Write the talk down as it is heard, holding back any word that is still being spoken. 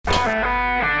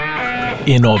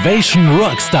Innovation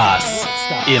Rockstars.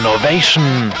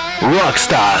 Innovation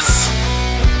Rockstars.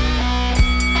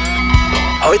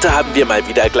 Heute haben wir mal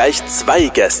wieder gleich zwei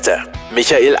Gäste.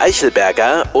 Michael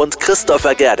Eichelberger und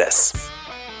Christopher Gerdes.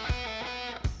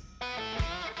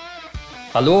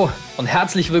 Hallo und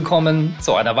herzlich willkommen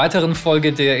zu einer weiteren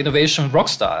Folge der Innovation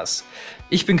Rockstars.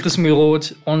 Ich bin Chris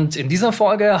Mühlroth und in dieser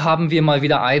Folge haben wir mal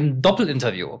wieder ein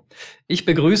Doppelinterview. Ich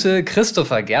begrüße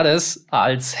Christopher Gerdes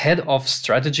als Head of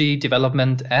Strategy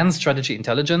Development and Strategy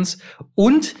Intelligence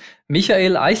und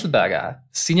Michael Eichelberger,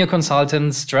 Senior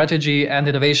Consultant Strategy and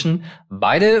Innovation,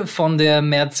 beide von der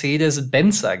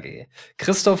Mercedes-Benz-AG.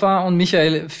 Christopher und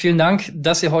Michael, vielen Dank,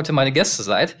 dass ihr heute meine Gäste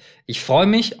seid. Ich freue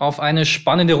mich auf eine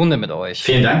spannende Runde mit euch.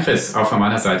 Vielen Dank, Chris. Auch von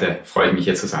meiner Seite freue ich mich,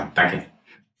 hier zu sein. Danke.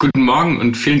 Guten Morgen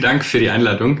und vielen Dank für die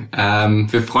Einladung.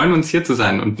 Wir freuen uns, hier zu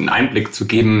sein und einen Einblick zu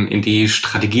geben in die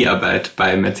Strategiearbeit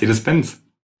bei Mercedes-Benz.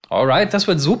 Alright, das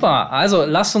wird super. Also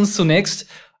lasst uns zunächst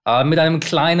mit einem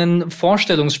kleinen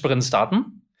Vorstellungssprint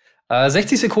starten.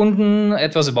 60 Sekunden,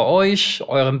 etwas über euch,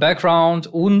 euren Background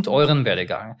und euren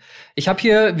Werdegang. Ich habe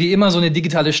hier wie immer so eine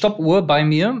digitale Stoppuhr bei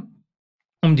mir,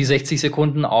 um die 60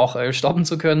 Sekunden auch stoppen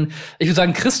zu können. Ich würde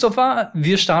sagen, Christopher,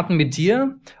 wir starten mit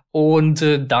dir. Und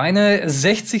deine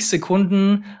 60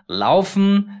 Sekunden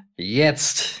laufen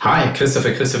jetzt. Hi,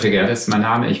 Christopher Gerdes, mein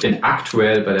Name. Ich bin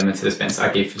aktuell bei der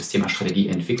Mercedes-Benz-AG für das Thema Strategie,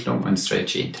 Entwicklung und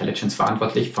Strategy Intelligence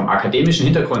verantwortlich. Vom akademischen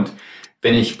Hintergrund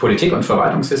bin ich Politik- und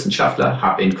Verwaltungswissenschaftler,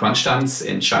 habe in Konstanz,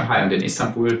 in Shanghai und in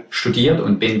Istanbul studiert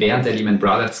und bin während der Lehman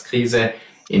Brothers-Krise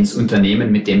ins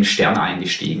Unternehmen mit dem Stern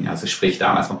eingestiegen. Also sprich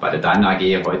damals noch bei der Daimler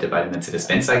AG, heute bei der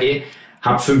Mercedes-Benz AG.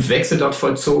 Habe 5 Wechsel dort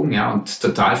vollzogen, und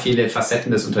total viele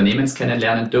Facetten des Unternehmens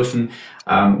kennenlernen dürfen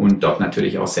und dort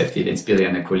natürlich auch sehr viele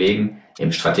inspirierende Kollegen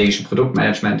im strategischen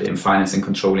Produktmanagement, im Finance and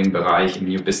Controlling Bereich, im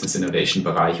New Business Innovation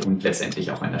Bereich und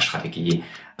letztendlich auch in der Strategie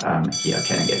hier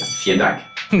kennengelernt. Vielen Dank.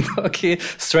 Okay,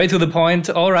 straight to the point.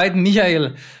 Alright,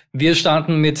 Michael, wir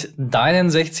starten mit deinen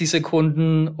 60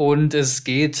 Sekunden und es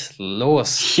geht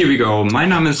los. Here we go. Mein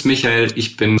Name ist Michael.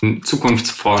 Ich bin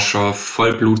Zukunftsforscher,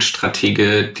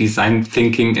 Vollblutstratege, Design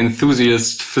Thinking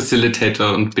Enthusiast,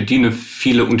 Facilitator und bediene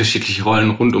viele unterschiedliche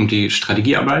Rollen rund um die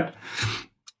Strategiearbeit.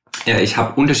 Ja, ich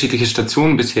habe unterschiedliche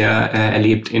Stationen bisher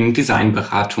erlebt in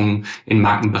Designberatung, in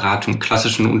Markenberatung,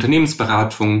 klassischen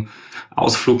Unternehmensberatung,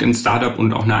 Ausflug in Startup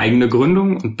und auch eine eigene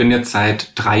Gründung und bin jetzt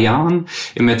seit 3 Jahren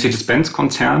im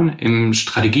Mercedes-Benz-Konzern im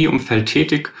Strategieumfeld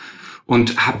tätig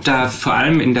und habe da vor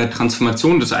allem in der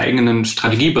Transformation des eigenen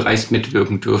Strategiebereichs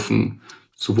mitwirken dürfen.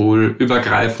 Sowohl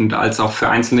übergreifend als auch für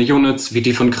einzelne Units wie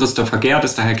die von Christopher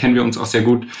Gerdes. Daher kennen wir uns auch sehr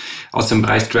gut aus dem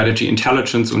Bereich Strategy,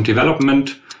 Intelligence und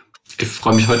Development. Ich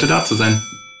freue mich, heute da zu sein.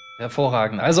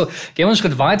 Hervorragend. Also gehen wir einen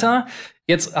Schritt weiter.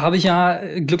 Jetzt habe ich ja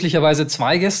glücklicherweise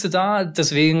 2 Gäste da.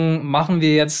 Deswegen machen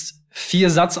wir jetzt 4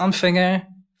 Satzanfänge,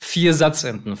 4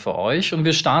 Satzenden für euch. Und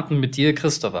wir starten mit dir,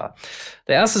 Christopher.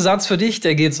 Der erste Satz für dich,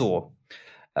 der geht so.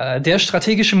 Der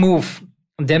strategische Move,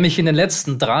 der mich in den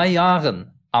letzten 3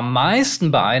 Jahren am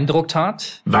meisten beeindruckt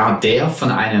hat, war der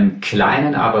von einem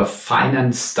kleinen, aber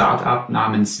feinen Startup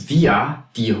namens VIA,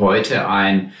 die heute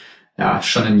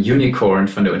schon ein Unicorn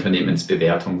von der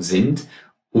Unternehmensbewertung sind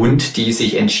und die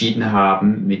sich entschieden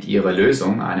haben, mit ihrer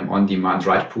Lösung, einem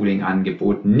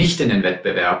On-Demand-Ride-Pooling-Angebot, nicht in den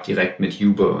Wettbewerb direkt mit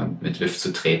Uber und mit Lyft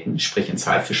zu treten, sprich ins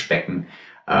Haifischbecken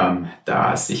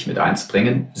da sich mit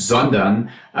einzubringen, sondern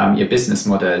ihr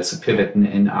Businessmodell zu pivoten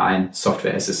in ein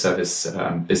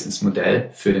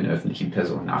Software-as-a-Service-Businessmodell für den öffentlichen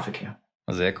Personennahverkehr.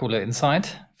 Sehr cooler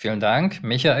Insight. Vielen Dank.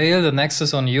 Michael, the next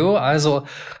is on you. Also,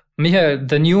 Michael,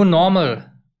 the new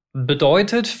normal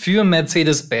bedeutet für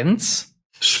Mercedes-Benz?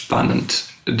 Spannend.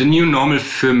 The New Normal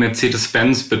für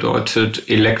Mercedes-Benz bedeutet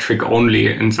Electric Only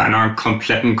in seiner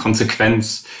kompletten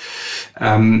Konsequenz.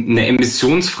 Eine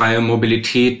emissionsfreie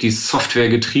Mobilität, die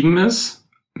softwaregetrieben ist,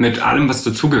 mit allem, was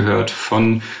dazugehört,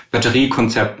 von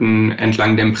Batteriekonzepten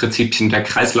entlang den Prinzipien der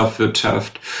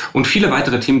Kreislaufwirtschaft und viele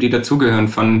weitere Themen, die dazugehören,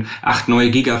 von 8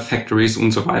 neue Gigafactories und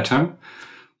so weiter.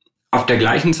 Auf der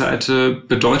gleichen Seite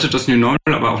bedeutet das New Normal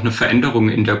aber auch eine Veränderung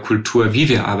in der Kultur, wie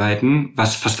wir arbeiten,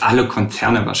 was fast alle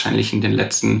Konzerne wahrscheinlich in den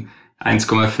letzten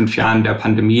 1,5 Jahren der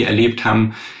Pandemie erlebt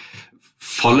haben.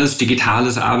 Volles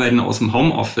digitales Arbeiten aus dem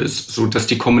Homeoffice, so dass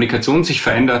die Kommunikation sich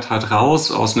verändert hat,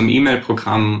 raus aus einem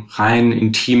E-Mail-Programm rein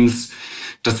in Teams,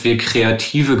 dass wir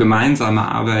kreative gemeinsame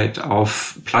Arbeit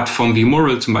auf Plattformen wie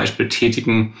Mural zum Beispiel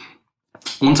tätigen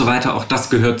und so weiter. Auch das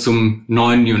gehört zum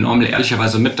neuen New Normal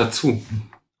ehrlicherweise mit dazu.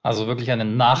 Also wirklich eine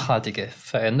nachhaltige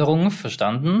Veränderung,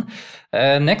 verstanden.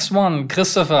 Next one,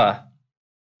 Christopher.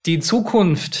 Die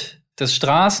Zukunft des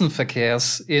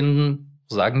Straßenverkehrs in,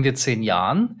 sagen wir, 10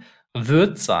 Jahren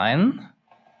wird sein?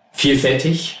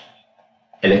 Vielfältig,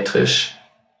 elektrisch,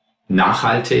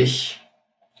 nachhaltig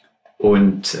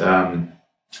und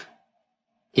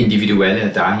individuell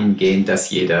dahingehend, dass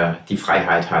jeder die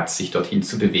Freiheit hat, sich dorthin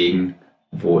zu bewegen,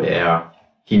 wo er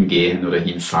hingehen oder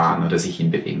hinfahren oder sich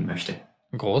hinbewegen möchte.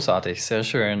 Großartig, sehr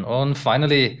schön. Und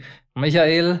finally,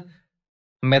 Michael,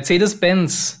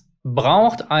 Mercedes-Benz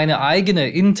braucht eine eigene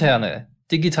interne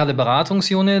digitale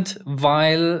Beratungsunit,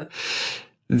 weil...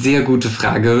 Sehr gute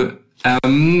Frage.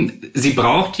 Sie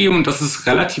braucht die, und das ist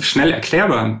relativ schnell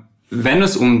erklärbar. Wenn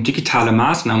es um digitale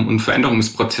Maßnahmen und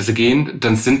Veränderungsprozesse geht,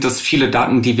 dann sind das viele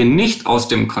Daten, die wir nicht aus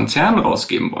dem Konzern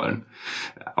rausgeben wollen.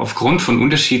 Aufgrund von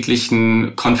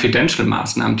unterschiedlichen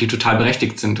Confidential-Maßnahmen, die total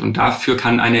berechtigt sind. Und dafür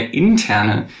kann eine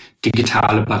interne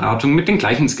digitale Beratung mit den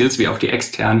gleichen Skills wie auch die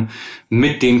externen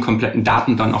mit den kompletten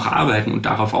Daten dann auch arbeiten und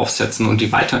darauf aufsetzen und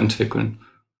die weiterentwickeln.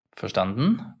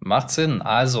 Verstanden? Macht Sinn.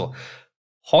 Also,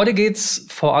 heute geht's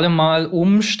vor allem mal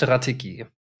um Strategie.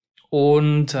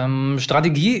 Und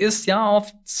Strategie ist ja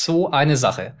oft so eine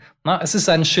Sache. Es ist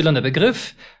ein schillernder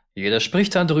Begriff. Jeder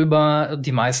spricht darüber.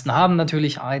 Die meisten haben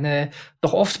natürlich eine.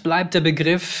 Doch oft bleibt der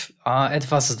Begriff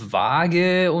etwas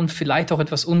vage und vielleicht auch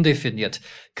etwas undefiniert.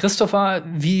 Christopher,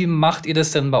 wie macht ihr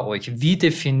das denn bei euch? Wie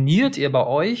definiert ihr bei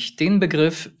euch den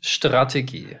Begriff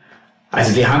Strategie?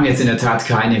 Also wir haben jetzt in der Tat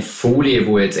keine Folie,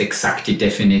 wo jetzt exakt die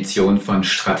Definition von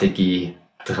Strategie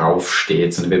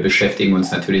draufsteht, sondern wir beschäftigen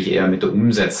uns natürlich eher mit der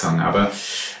Umsetzung. Aber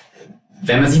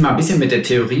wenn man sich mal ein bisschen mit der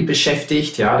Theorie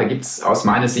beschäftigt, ja, da gibt es aus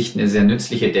meiner Sicht eine sehr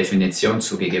nützliche Definition,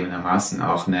 zugegebenermaßen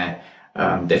auch eine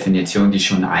Definition, die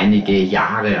schon einige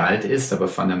Jahre alt ist, aber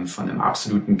von einem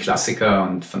absoluten Klassiker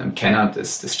und von einem Kenner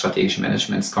des strategischen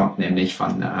Managements kommt, nämlich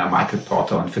von Michael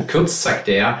Porter. Und verkürzt sagt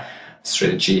er,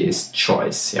 Strategy is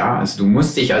Choice. Ja, also du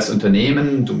musst dich als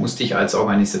Unternehmen, du musst dich als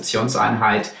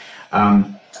Organisationseinheit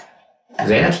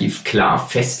relativ klar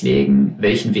festlegen,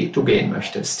 welchen Weg du gehen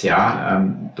möchtest. Ja,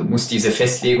 du musst diese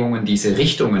Festlegungen, diese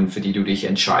Richtungen, für die du dich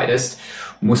entscheidest,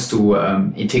 musst du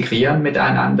integrieren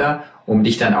miteinander, um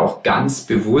dich dann auch ganz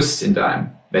bewusst in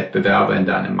deinem Wettbewerber, in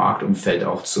deinem Marktumfeld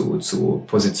auch zu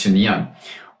positionieren.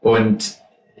 Und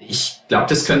ich glaube,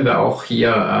 das können wir auch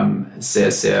hier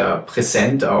sehr, sehr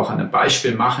präsent auch an einem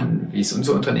Beispiel machen, wie es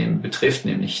unser Unternehmen betrifft,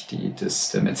 nämlich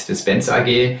der Mercedes-Benz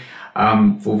AG,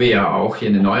 wo wir ja auch hier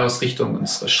eine Neuausrichtung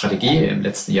unserer Strategie im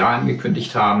letzten Jahr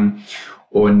angekündigt haben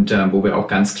und wo wir auch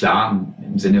ganz klar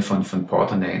im Sinne von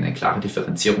Porter eine klare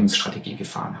Differenzierungsstrategie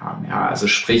gefahren haben. Ja, also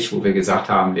sprich, wo wir gesagt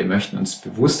haben, wir möchten uns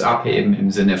bewusst abheben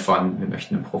im Sinne von, wir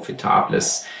möchten ein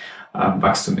profitables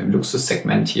Wachstum im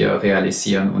Luxussegment hier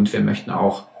realisieren und wir möchten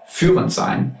auch führend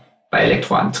sein bei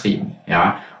Elektroantrieben,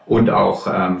 ja, und auch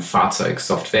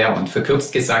Fahrzeugsoftware und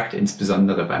verkürzt gesagt,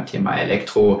 insbesondere beim Thema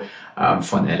Elektro,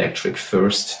 von Electric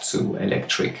First zu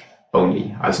Electric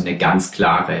Only. Also eine ganz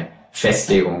klare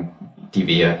Festlegung, die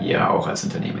wir hier auch als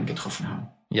Unternehmen getroffen haben.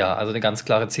 Ja, also eine ganz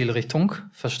klare Zielrichtung,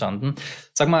 verstanden.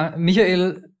 Sag mal,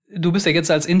 Michael, du bist ja jetzt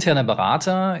als interner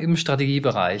Berater im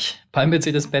Strategiebereich bei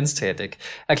Mercedes-Benz tätig.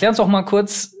 Erklär uns doch mal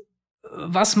kurz,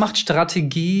 was macht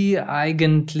Strategie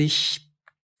eigentlich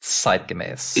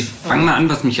zeitgemäß? Ich fange mal an,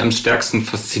 was mich am stärksten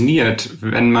fasziniert.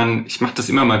 Ich mache das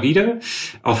immer mal wieder,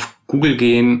 auf Google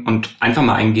gehen und einfach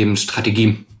mal eingeben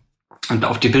Strategie und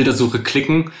auf die Bildersuche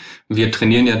klicken. Wir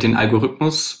trainieren ja den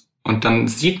Algorithmus und dann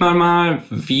sieht man mal,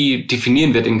 wie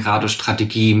definieren wir denn gerade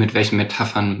Strategie, mit welchen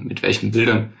Metaphern, mit welchen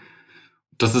Bildern.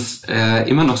 Das ist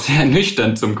immer noch sehr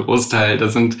nüchtern zum Großteil.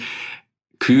 Das sind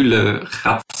kühle,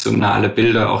 rationale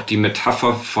Bilder, auch die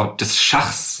Metapher des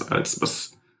Schachs als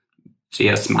was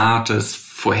sehr Smartes,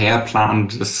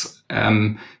 Vorherplanendes,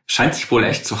 scheint sich wohl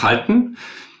echt zu halten.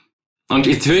 Und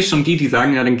jetzt höre ich schon die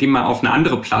sagen, ja, dann gehen wir auf eine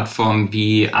andere Plattform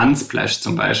wie Unsplash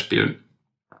zum Beispiel.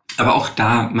 Aber auch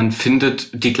da, man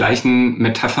findet die gleichen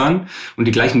Metaphern und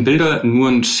die gleichen Bilder, nur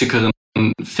einen schickeren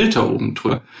Filter oben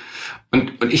drüber.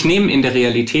 Und ich nehme in der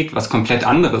Realität was komplett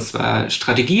anderes, weil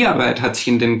Strategiearbeit hat sich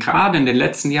gerade in den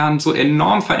letzten Jahren so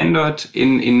enorm verändert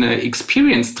in eine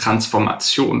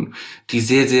Experience-Transformation, die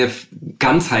sehr, sehr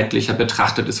ganzheitlicher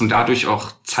betrachtet ist und dadurch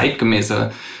auch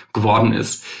zeitgemäßer geworden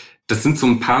ist. Das sind so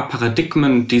ein paar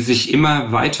Paradigmen, die sich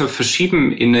immer weiter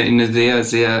verschieben in eine sehr,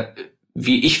 sehr,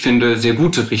 wie ich finde, sehr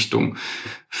gute Richtung.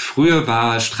 Früher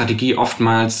war Strategie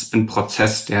oftmals ein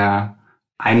Prozess, der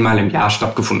einmal im Jahr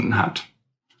stattgefunden hat.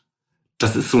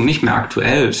 Das ist so nicht mehr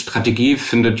aktuell. Strategie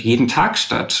findet jeden Tag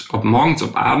statt. Ob morgens,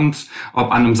 ob abends,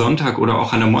 ob an einem Sonntag oder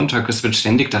auch an einem Montag. Es wird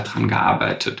ständig daran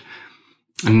gearbeitet.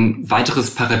 Ein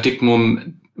weiteres Paradigma,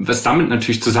 was damit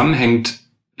natürlich zusammenhängt,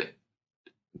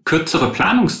 kürzere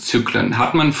Planungszyklen.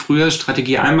 Hat man früher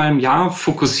Strategie einmal im Jahr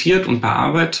fokussiert und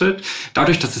bearbeitet.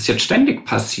 Dadurch, dass es jetzt ständig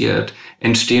passiert,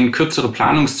 entstehen kürzere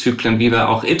Planungszyklen, wie wir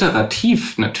auch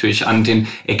iterativ natürlich an den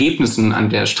Ergebnissen, an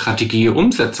der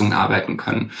Strategieumsetzung arbeiten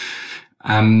können.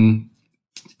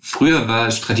 Früher war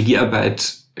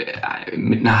Strategiearbeit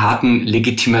mit einer harten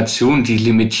Legitimation, die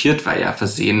limitiert war, ja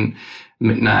versehen,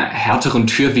 mit einer härteren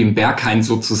Tür wie im Berghain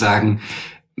sozusagen.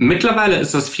 Mittlerweile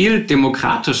ist das viel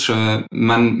demokratischer.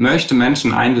 Man möchte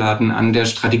Menschen einladen, an der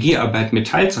Strategiearbeit mit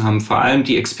teilzuhaben, vor allem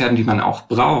die Experten, die man auch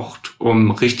braucht,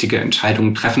 um richtige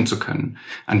Entscheidungen treffen zu können,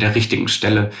 an der richtigen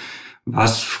Stelle.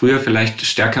 Was früher vielleicht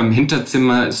stärker im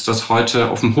Hinterzimmer, ist das heute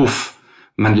auf dem Hof.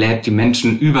 Man lädt die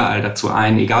Menschen überall dazu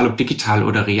ein, egal ob digital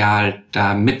oder real,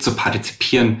 da mit zu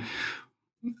partizipieren.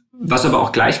 Was aber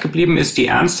auch gleich geblieben ist, die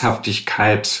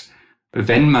Ernsthaftigkeit,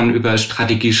 wenn man über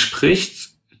Strategie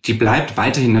spricht, die bleibt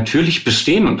weiterhin natürlich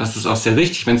bestehen und das ist auch sehr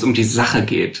richtig, wenn es um die Sache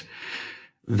geht.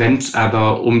 Wenn es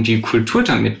aber um die Kultur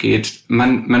damit geht,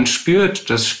 man spürt,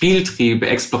 dass Spieltrieb,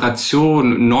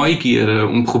 Exploration, Neugierde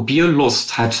und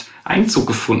Probierlust hat Einzug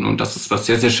gefunden und das ist was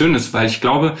sehr, sehr Schönes, weil ich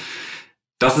glaube,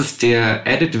 das ist der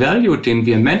Added Value, den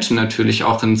wir Menschen natürlich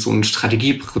auch in so einen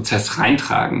Strategieprozess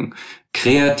reintragen.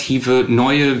 Kreative,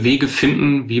 neue Wege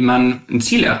finden, wie man ein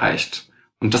Ziel erreicht.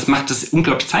 Und das macht es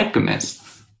unglaublich zeitgemäß.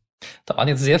 Da waren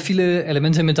jetzt sehr viele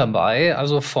Elemente mit dabei,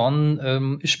 also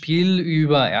von Spiel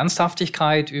über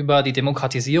Ernsthaftigkeit, über die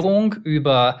Demokratisierung,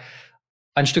 über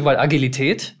ein Stück weit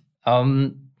Agilität.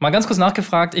 Mal ganz kurz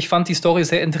nachgefragt, ich fand die Story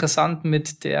sehr interessant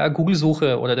mit der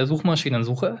Google-Suche oder der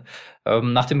Suchmaschinensuche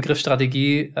nach dem Begriff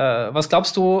Strategie. Was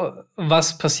glaubst du,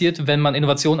 was passiert, wenn man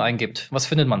Innovation eingibt? Was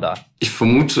findet man da? Ich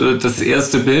vermute, das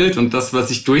erste Bild und das, was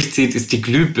sich durchzieht, ist die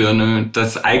Glühbirne,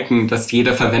 das Icon, das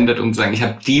jeder verwendet, um zu sagen, ich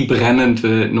habe die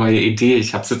brennende neue Idee.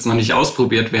 Ich habe es jetzt noch nicht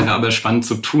ausprobiert, wäre aber spannend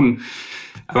zu tun.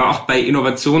 Aber auch bei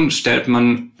Innovationen stellt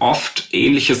man oft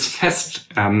Ähnliches fest.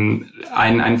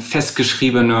 Ein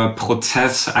festgeschriebener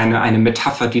Prozess, eine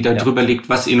Metapher, die da drüber liegt,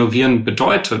 was Innovieren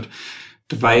bedeutet.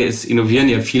 Dabei ist Innovieren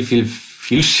ja viel, viel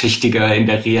vielschichtiger in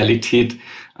der Realität,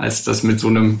 als das mit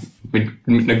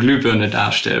einer Glühbirne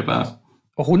darstellbar.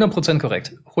 100%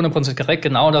 korrekt. 100% korrekt.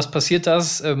 Genau das passiert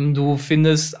das. Du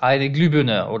findest eine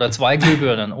Glühbirne oder 2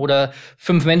 Glühbirnen oder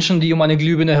 5 Menschen, die um eine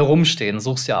Glühbirne herumstehen.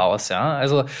 Suchst dir aus, ja.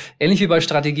 Also ähnlich wie bei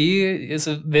Strategie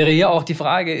wäre hier auch die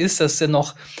Frage, ist das denn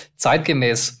noch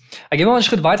zeitgemäß? Gehen wir mal einen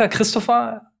Schritt weiter.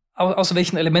 Christopher, aus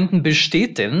welchen Elementen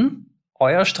besteht denn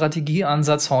euer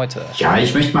Strategieansatz heute? Ja,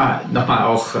 ich möchte nochmal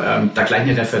auch da gleich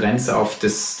eine Referenz auf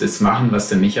das machen, was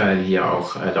der Michael hier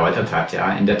auch erläutert hat.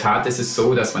 Ja, in der Tat ist es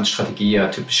so, dass man Strategie ja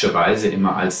typischerweise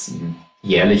immer als einen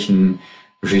jährlichen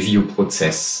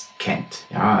Review-Prozess kennt.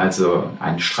 Ja, also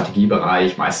ein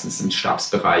Strategiebereich, meistens ein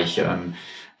Stabsbereich,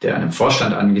 der einem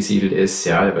Vorstand angesiedelt ist,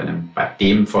 ja, bei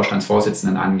dem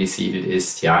Vorstandsvorsitzenden angesiedelt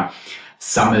ist, ja,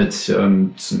 sammelt zu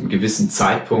einem gewissen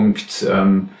Zeitpunkt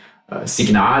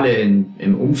Signale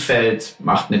im Umfeld,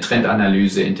 macht eine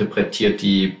Trendanalyse, interpretiert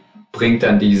die, bringt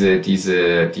dann diese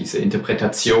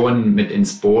Interpretation mit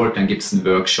ins Board, dann gibt es einen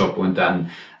Workshop und dann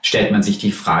stellt man sich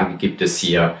die Frage, gibt es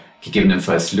hier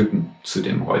gegebenenfalls Lücken zu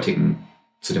dem heutigen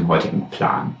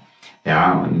Plan?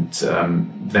 Ja, und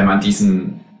wenn man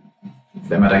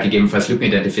da gegebenenfalls Lücken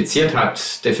identifiziert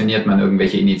hat, definiert man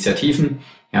irgendwelche Initiativen,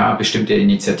 ja, bestimmte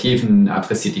Initiativen,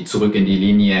 adressiert die zurück in die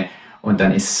Linie. Und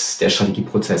dann ist der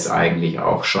Strategieprozess eigentlich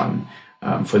auch schon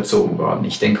vollzogen worden.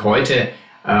 Ich denke, heute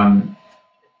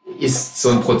ist so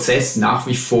ein Prozess nach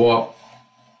wie vor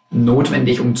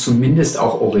notwendig, um zumindest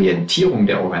auch Orientierung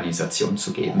der Organisation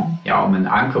zu geben, ja, um einen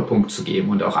Ankerpunkt zu geben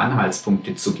und auch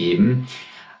Anhaltspunkte zu geben.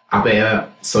 Aber er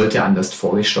sollte anders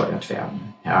vorgesteuert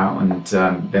werden. Ja, und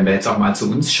wenn wir jetzt auch mal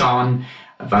zu uns schauen,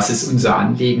 was ist unser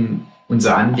Anliegen?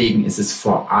 Unser Anliegen ist es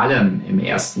vor allem im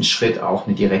ersten Schritt auch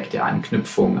eine direkte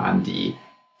Anknüpfung an die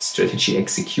Strategy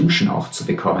Execution auch zu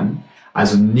bekommen.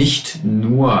 Also nicht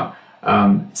nur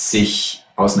sich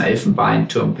aus einer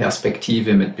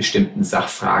Elfenbeinturmperspektive mit bestimmten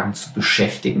Sachfragen zu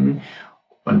beschäftigen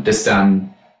und das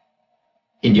dann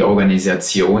in die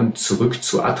Organisation zurück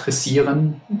zu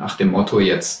adressieren, nach dem Motto,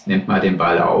 jetzt nimmt mal den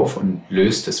Ball auf und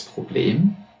löst das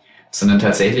Problem, sondern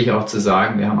tatsächlich auch zu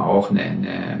sagen, wir haben auch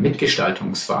eine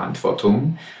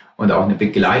Mitgestaltungsverantwortung und auch eine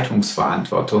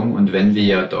Begleitungsverantwortung. Und wenn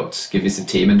wir dort gewisse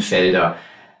Themenfelder,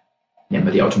 nehmen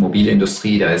wir die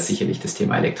Automobilindustrie, da ist sicherlich das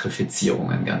Thema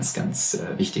Elektrifizierung ein ganz, ganz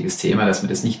wichtiges Thema, dass man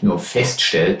das nicht nur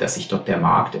feststellt, dass sich dort der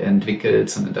Markt entwickelt,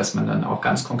 sondern dass man dann auch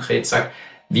ganz konkret sagt,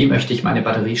 wie möchte ich meine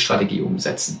Batteriestrategie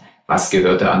umsetzen? Was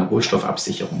gehört da an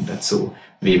Rohstoffabsicherung dazu?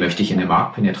 Wie möchte ich in eine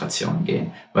Marktpenetration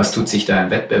gehen? Was tut sich da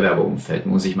im Wettbewerberumfeld?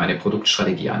 Muss ich meine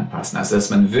Produktstrategie anpassen? Also, dass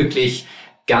man wirklich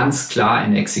ganz klar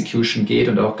in Execution geht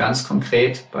und auch ganz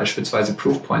konkret beispielsweise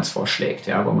Proof Points vorschlägt,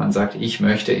 ja, wo man sagt, ich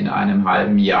möchte in einem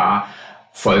halben Jahr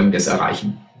Folgendes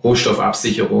erreichen.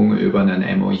 Rohstoffabsicherung über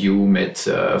einen MOU mit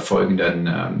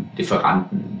folgenden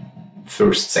Lieferanten,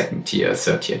 First, Second Tier,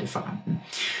 Third Tier Lieferanten.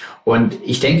 Und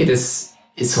ich denke, das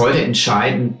ist heute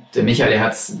entscheidend. Der Michael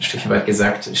hat es ein Stückchen weit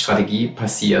gesagt, Strategie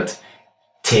passiert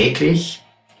täglich.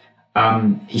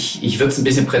 Ich würde es ein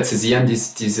bisschen präzisieren,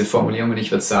 diese Formulierung, und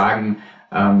ich würde sagen,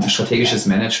 strategisches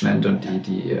Management und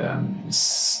die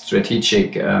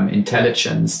Strategic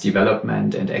Intelligence,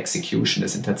 Development and Execution,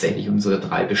 das sind tatsächlich unsere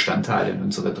 3 Bestandteile und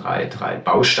unsere drei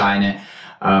Bausteine,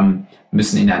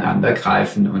 müssen ineinander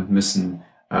greifen und müssen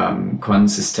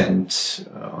konsistent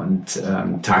und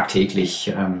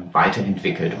tagtäglich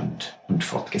weiterentwickelt und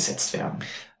fortgesetzt werden.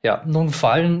 Ja, nun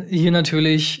fallen hier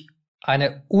natürlich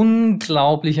eine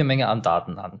unglaubliche Menge an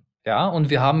Daten an. Ja, und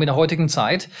wir haben in der heutigen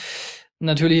Zeit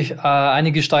natürlich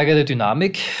eine gesteigerte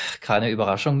Dynamik, keine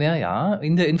Überraschung mehr, ja,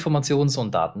 in der Informations-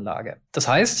 und Datenlage. Das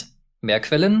heißt, mehr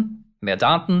Quellen, mehr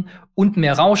Daten und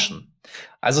mehr Rauschen.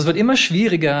 Also es wird immer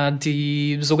schwieriger,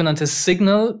 die sogenannte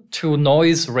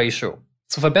Signal-to-Noise-Ratio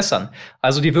zu verbessern.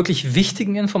 Also die wirklich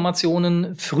wichtigen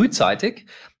Informationen frühzeitig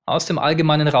aus dem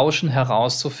allgemeinen Rauschen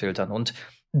herauszufiltern. Und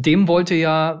dem wollte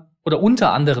ja, oder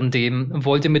unter anderem dem,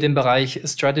 wollte mit dem Bereich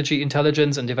Strategy,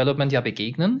 Intelligence and Development ja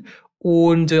begegnen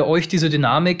und euch diese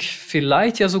Dynamik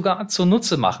vielleicht ja sogar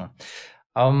zunutze machen.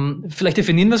 Vielleicht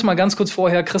definieren wir es mal ganz kurz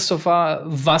vorher, Christopher,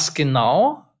 was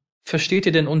genau versteht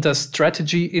ihr denn unter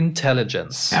Strategy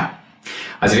Intelligence? Ja,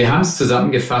 also wir haben es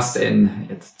zusammengefasst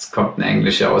jetzt kommt eine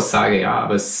englische Aussage, ja,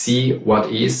 aber see what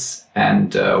is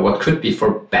and what could be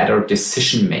for better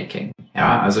decision making.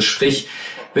 Ja, also sprich,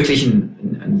 wirklich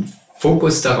ein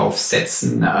Fokus darauf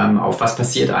setzen, auf was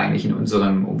passiert eigentlich in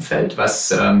unserem Umfeld,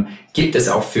 was gibt es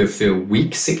auch für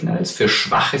Weak Signals, für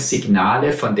schwache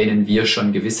Signale, von denen wir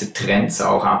schon gewisse Trends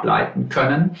auch ableiten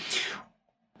können.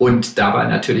 Und dabei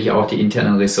natürlich auch die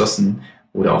internen Ressourcen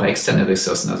oder auch externe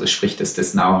Ressourcen, also sprich das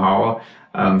Know-how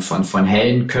von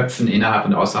hellen Köpfen innerhalb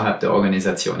und außerhalb der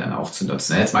Organisation dann auch zu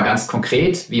nutzen. Jetzt mal ganz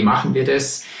konkret, wie machen wir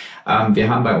das? Wir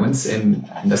haben bei uns in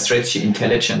der Strategy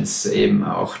Intelligence eben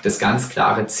auch das ganz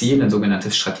klare Ziel, ein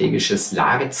sogenanntes strategisches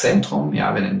Lagezentrum,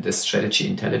 ja, wir nennen das Strategy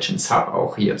Intelligence Hub,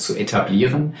 auch hier zu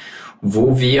etablieren,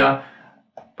 wo wir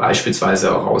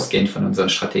beispielsweise auch ausgehend von unseren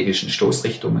strategischen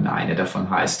Stoßrichtungen, eine davon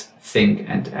heißt Think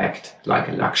and Act like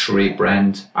a Luxury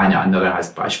Brand, eine andere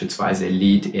heißt beispielsweise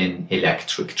Lead in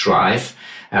Electric Drive,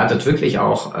 ja, dort wirklich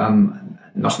auch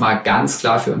nochmal ganz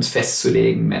klar für uns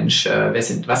festzulegen, Mensch,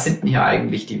 was sind denn hier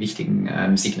eigentlich die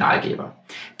wichtigen Signalgeber?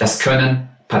 Das können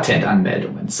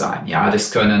Patentanmeldungen sein, ja,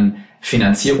 das können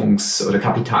Finanzierungs- oder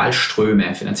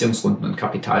Finanzierungsrunden und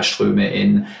Kapitalströme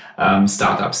in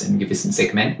Startups in gewissen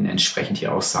Segmenten entsprechend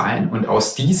hier auch sein. Und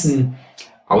aus diesen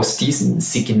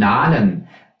Signalen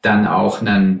dann auch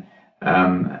eine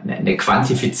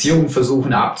Quantifizierung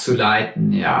versuchen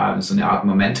abzuleiten, ja, so eine Art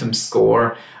Momentum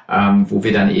Score, wo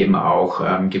wir dann eben auch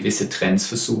gewisse Trends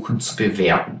versuchen zu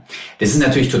bewerten. Das ist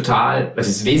natürlich das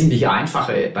ist wesentlich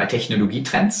einfacher bei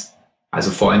Technologietrends. Also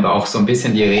vorhin war auch so ein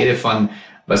bisschen die Rede von,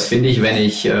 was finde ich, wenn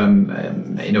ich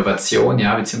Innovation,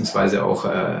 ja, beziehungsweise auch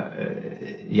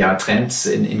Trends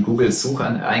in Google Suche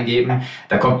eingeben,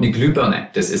 da kommt eine Glühbirne.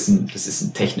 Das ist eine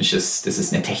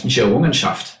technische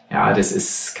Errungenschaft. Ja, das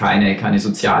ist keine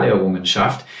soziale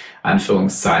Errungenschaft,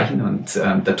 Anführungszeichen. Und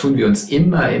da tun wir uns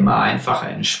immer einfacher,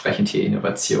 entsprechend hier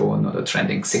Innovation oder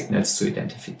Trending Signals zu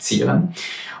identifizieren.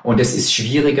 Und es ist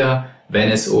schwieriger, wenn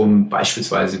es um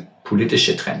beispielsweise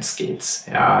politische Trends geht.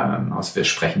 Ja, also wir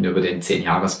sprechen über den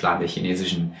 10-Jahresplan der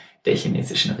chinesischen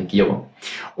Regierung.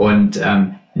 Und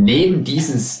neben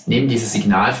dieser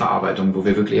Signalverarbeitung, wo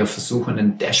wir wirklich auch versuchen,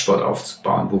 ein Dashboard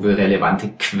aufzubauen, wo wir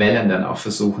relevante Quellen dann auch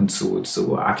versuchen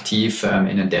zu aktiv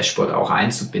in ein Dashboard auch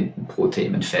einzubinden pro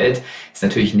Themenfeld, ist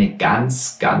natürlich eine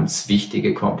ganz, ganz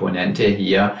wichtige Komponente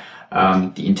hier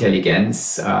die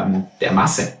Intelligenz der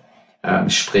Masse.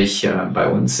 Sprich, bei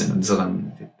uns in unserer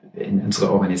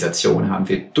Organisation haben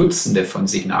wir Dutzende von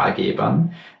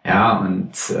Signalgebern, ja,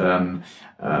 und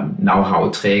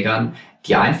Know-how-Trägern,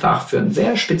 die einfach für ein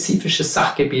sehr spezifisches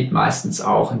Sachgebiet meistens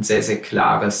auch ein sehr, sehr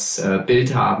klares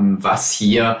Bild haben, was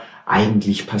hier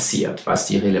eigentlich passiert, was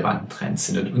die relevanten Trends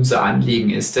sind. Und unser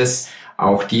Anliegen ist es,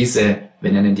 auch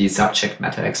wir nennen die Subject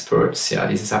Matter Experts, ja,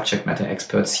 diese Subject Matter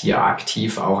Experts hier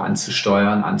aktiv auch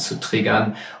anzusteuern,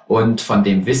 anzutriggern und von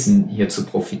dem Wissen hier zu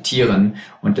profitieren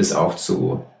und das auch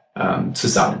zu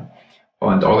sammeln.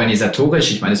 Und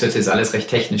organisatorisch, ich meine, das hört sich jetzt alles recht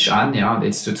technisch an, ja, und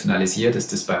institutionalisiert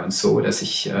ist es bei uns so, dass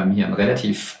ich hier ein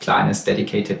relativ kleines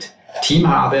Dedicated Team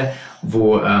habe,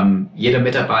 wo jeder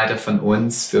Mitarbeiter von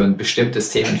uns für ein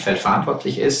bestimmtes Themenfeld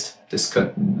verantwortlich ist. Das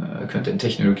könnte ein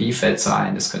Technologiefeld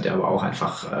sein, das könnte aber auch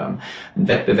einfach ein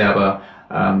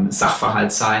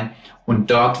Wettbewerber-Sachverhalt sein.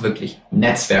 Und dort wirklich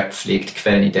Netzwerk pflegt,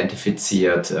 Quellen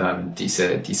identifiziert, die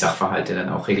Sachverhalte dann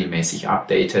auch regelmäßig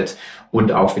updatet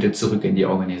und auch wieder zurück in die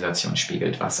Organisation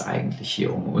spiegelt, was eigentlich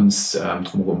hier um uns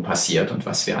drumherum passiert und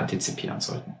was wir antizipieren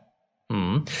sollten.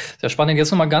 Sehr spannend.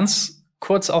 Jetzt nochmal ganz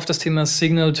kurz auf das Thema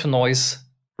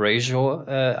Signal-to-Noise-Ratio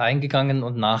eingegangen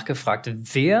und nachgefragt.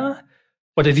 Wer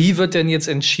oder wie wird denn jetzt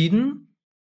entschieden,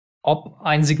 ob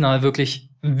ein Signal wirklich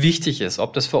wichtig ist,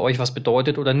 ob das für euch was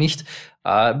bedeutet oder nicht?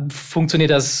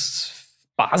 Funktioniert das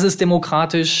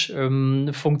basisdemokratisch?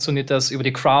 Funktioniert das über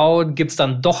die Crowd? Gibt es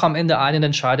dann doch am Ende einen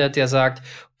Entscheider, der sagt,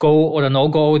 go oder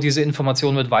no go, diese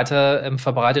Information wird weiter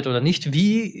verbreitet oder nicht?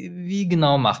 Wie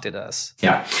genau macht ihr das?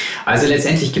 Ja, also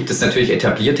letztendlich gibt es natürlich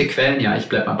etablierte Quellen. Ja, ich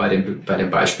bleibe mal bei dem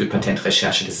Beispiel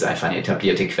Patentrecherche. Das ist einfach eine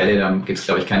etablierte Quelle. Da gibt es,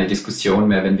 glaube ich, keine Diskussion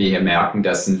mehr, wenn wir hier merken,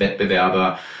 dass ein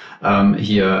Wettbewerber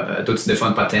hier Dutzende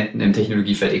von Patenten im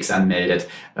Technologiefeld X anmeldet,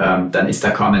 dann ist da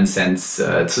Common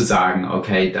Sense zu sagen,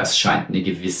 okay, das scheint eine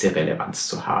gewisse Relevanz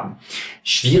zu haben.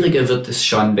 Schwieriger wird es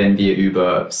schon, wenn wir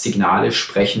über Signale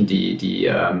sprechen, die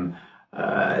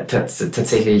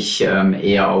tatsächlich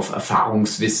eher auf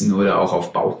Erfahrungswissen oder auch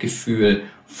auf Bauchgefühl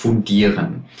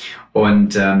fundieren.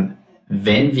 Und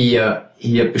wenn wir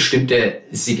hier bestimmte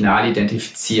Signale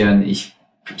identifizieren,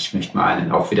 ich möchte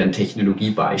mal auch wieder ein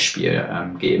Technologiebeispiel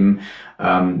geben.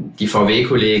 Die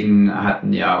VW-Kollegen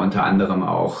hatten ja unter anderem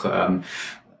auch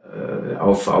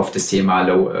auf das Thema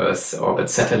Low Earth Orbit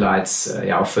Satellites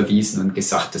ja auch verwiesen und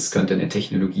gesagt, das könnte eine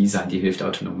Technologie sein, die hilft,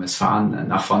 autonomes Fahren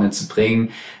nach vorne zu bringen.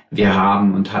 Wir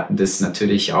haben und hatten das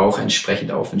natürlich auch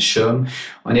entsprechend auf dem Schirm.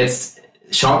 Und jetzt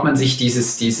schaut man sich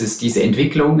diese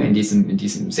Entwicklung in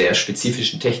diesem sehr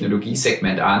spezifischen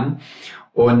Technologiesegment an.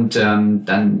 Und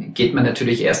dann geht man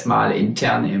natürlich erstmal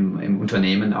intern im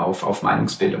Unternehmen auf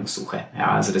Meinungsbildungssuche.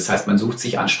 Ja, also das heißt, man sucht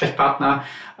sich Ansprechpartner,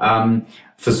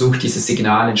 versucht dieses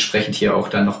Signal entsprechend hier auch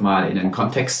dann nochmal in den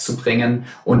Kontext zu bringen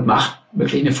und macht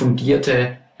wirklich eine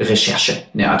fundierte Recherche,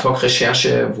 eine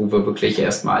Ad-Hoc-Recherche, wo wir wirklich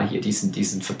erstmal hier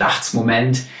diesen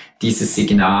Verdachtsmoment, dieses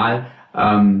Signal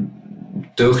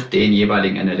durch den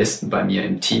jeweiligen Analysten bei mir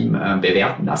im Team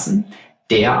bewerten lassen,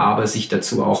 der aber sich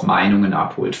dazu auch Meinungen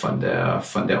abholt von der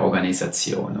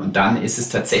Organisation. Und dann ist es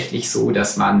tatsächlich so,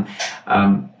 dass man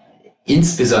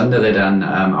insbesondere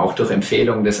dann auch durch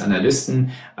Empfehlung des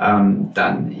Analysten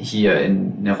dann hier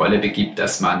in eine Rolle begibt,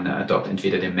 dass man dort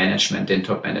entweder dem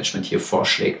Top-Management hier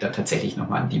vorschlägt, da tatsächlich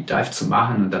nochmal einen Deep Dive zu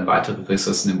machen und dann weitere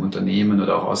Ressourcen im Unternehmen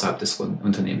oder auch außerhalb des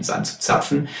Unternehmens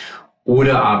anzuzapfen.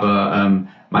 Oder aber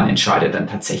man entscheidet dann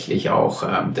tatsächlich auch,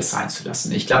 das sein zu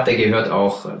lassen. Ich glaube, da gehört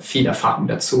auch viel Erfahrung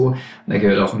dazu. Und da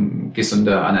gehört auch ein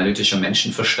gesunder analytischer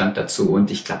Menschenverstand dazu.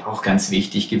 Und ich glaube auch ganz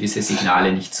wichtig, gewisse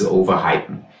Signale nicht zu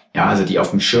overhypen. Ja, also die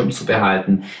auf dem Schirm zu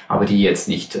behalten, aber die jetzt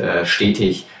nicht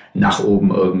stetig nach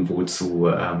oben irgendwo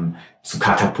zu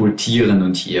katapultieren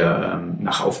und hier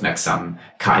nach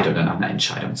Aufmerksamkeit oder nach einer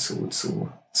Entscheidung zu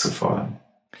fordern.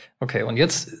 Okay, und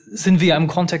jetzt sind wir im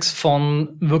Kontext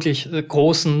von wirklich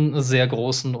großen, sehr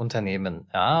großen Unternehmen,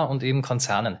 ja, und eben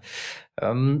Konzernen.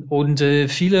 Und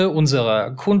viele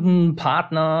unserer Kunden,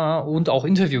 Partner und auch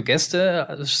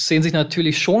Interviewgäste sehen sich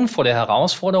natürlich schon vor der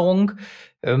Herausforderung,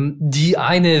 die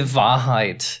eine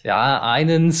Wahrheit, ja,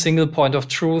 einen Single Point of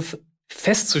Truth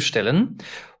festzustellen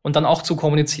und dann auch zu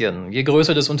kommunizieren. Je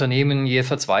größer das Unternehmen, je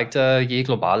verzweigter, je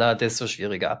globaler, desto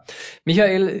schwieriger.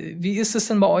 Michael, wie ist es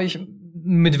denn bei euch?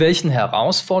 Mit welchen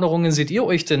Herausforderungen seht ihr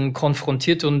euch denn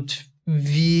konfrontiert und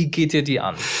wie geht ihr die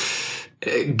an?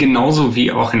 Genauso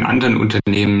wie auch in anderen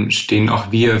Unternehmen stehen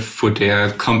auch wir vor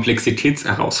der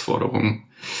Komplexitätsherausforderung.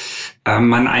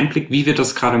 Mein Einblick, wie wir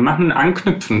das gerade machen,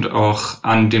 anknüpfend auch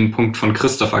an den Punkt von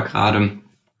Christopher gerade.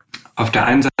 Auf der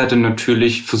einen Seite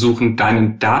natürlich versuchen,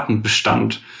 deinen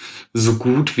Datenbestand so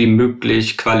gut wie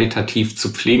möglich qualitativ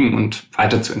zu pflegen und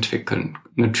weiterzuentwickeln,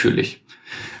 natürlich.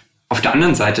 Auf der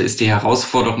anderen Seite ist die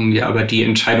Herausforderung ja aber die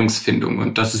Entscheidungsfindung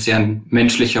und das ist ja ein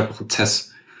menschlicher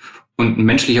Prozess. Und ein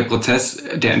menschlicher Prozess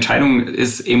der Entscheidung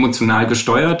ist emotional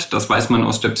gesteuert, das weiß man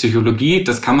aus der Psychologie,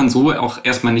 das kann man so auch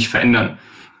erstmal nicht verändern.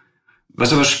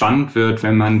 Was aber spannend wird,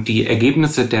 wenn man die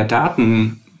Ergebnisse der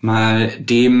Daten mal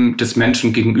dem des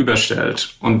Menschen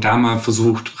gegenüberstellt und da mal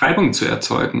versucht, Reibung zu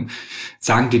erzeugen.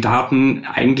 Sagen die Daten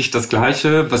eigentlich das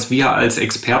Gleiche, was wir als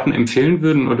Experten empfehlen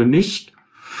würden oder nicht?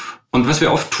 Und was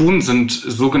wir oft tun, sind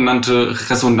sogenannte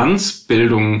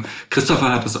Resonanzbildungen. Christopher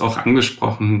hat es auch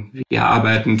angesprochen. Wir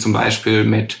arbeiten zum Beispiel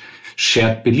mit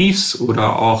Shared Beliefs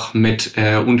oder auch mit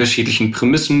unterschiedlichen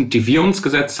Prämissen, die wir uns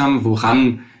gesetzt haben,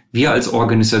 woran wir als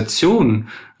Organisation,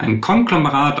 ein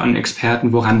Konglomerat an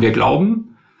Experten, woran wir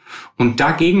glauben, und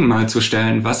dagegen mal zu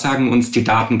stellen, was sagen uns die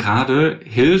Daten gerade,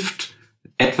 hilft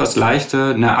etwas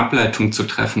leichter eine Ableitung zu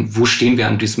treffen. Wo stehen wir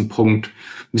an diesem Punkt?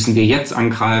 Müssen wir jetzt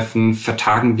angreifen?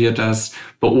 Vertagen wir das?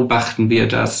 Beobachten wir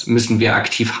das? Müssen wir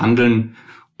aktiv handeln,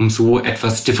 um so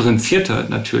etwas differenzierter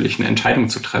natürlich eine Entscheidung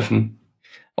zu treffen?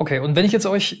 Okay, und wenn ich jetzt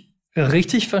euch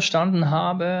richtig verstanden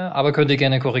habe, aber könnt ihr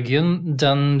gerne korrigieren,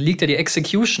 dann liegt ja die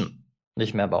Execution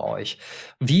nicht mehr bei euch.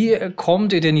 Wie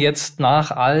kommt ihr denn jetzt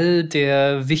nach all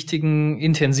der wichtigen,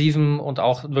 intensiven und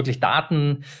auch wirklich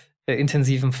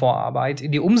datenintensiven Vorarbeit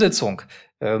in die Umsetzung?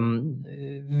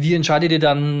 Wie entscheidet ihr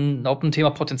dann, ob ein Thema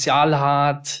Potenzial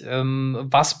hat?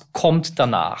 Was kommt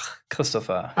danach,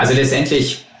 Christopher? Also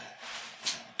letztendlich,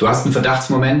 du hast einen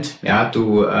Verdachtsmoment, ja,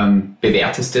 du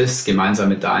bewertest es gemeinsam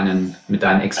mit deinen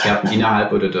Experten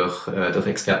innerhalb oder durch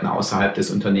Experten außerhalb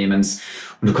des Unternehmens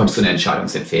und du kommst zu einer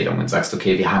Entscheidungsempfehlung und sagst,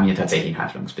 okay, wir haben hier tatsächlich einen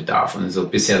Handlungsbedarf. Unsere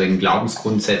bisherigen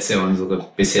Glaubensgrundsätze, unsere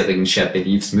bisherigen Shared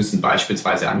Beliefs müssen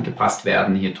beispielsweise angepasst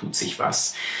werden, hier tut sich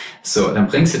was. So, dann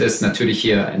bringst du das natürlich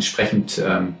hier entsprechend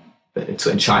zu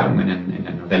Entscheidungen in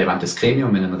ein relevantes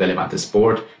Gremium, in ein relevantes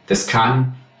Board. Das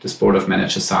kann das Board of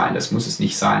Managers sein, das muss es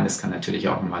nicht sein, das kann natürlich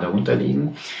auch nochmal darunter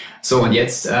liegen. So, und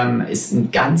jetzt ist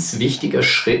ein ganz wichtiger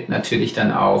Schritt natürlich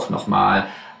dann auch nochmal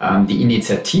die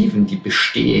Initiativen, die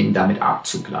bestehen, damit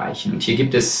abzugleichen. Und hier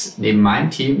gibt es neben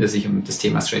meinem Team, das sich um das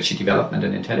Thema Strategy Development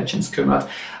and Intelligence kümmert,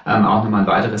 auch nochmal ein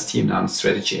weiteres Team namens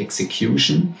Strategy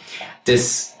Execution,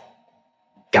 das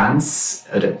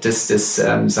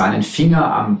seinen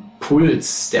Finger am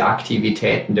Puls der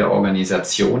Aktivitäten der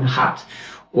Organisation hat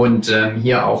und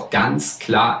hier auch ganz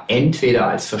klar entweder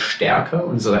als Verstärker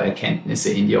unserer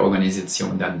Erkenntnisse in die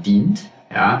Organisation dann dient,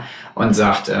 ja, und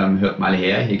sagt, hört mal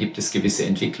her, hier gibt es gewisse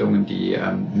Entwicklungen, die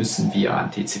müssen wir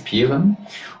antizipieren,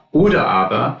 oder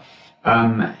aber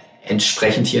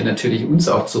entsprechend hier natürlich uns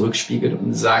auch zurückspiegelt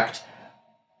und sagt,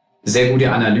 sehr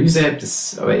gute Analyse,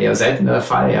 das ist aber eher seltener der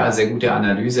Fall, ja, sehr gute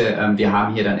Analyse. Wir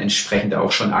haben hier dann entsprechend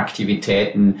auch schon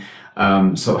Aktivitäten,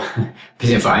 so ein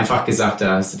bisschen vereinfacht gesagt,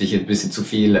 da hast du dich ein bisschen zu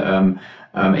viel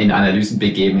in Analysen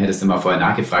begeben, hättest du mal vorher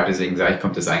nachgefragt, deswegen sage ich,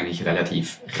 kommt das eigentlich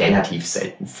relativ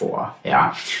selten vor,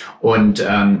 ja. Und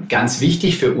ganz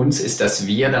wichtig für uns ist, dass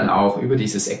wir dann auch über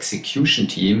dieses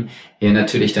Execution-Team hier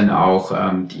natürlich dann auch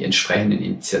die entsprechenden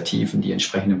Initiativen, die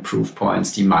entsprechenden Proof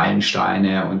Points, die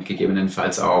Meilensteine und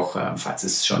gegebenenfalls auch, falls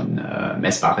es schon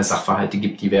messbare Sachverhalte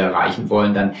gibt, die wir erreichen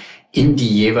wollen, dann in die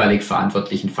jeweilig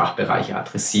verantwortlichen Fachbereiche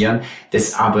adressieren,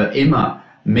 das aber immer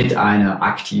mit einer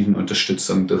aktiven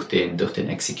Unterstützung durch den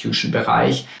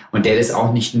Execution-Bereich und der das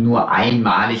auch nicht nur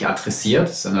einmalig adressiert,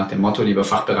 so nach dem Motto, lieber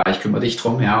Fachbereich, kümmere dich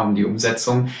drum, ja, um die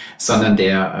Umsetzung, sondern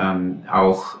der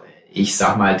auch, ich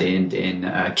sag mal, den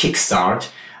Kickstart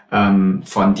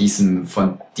von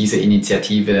dieser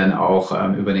Initiative dann auch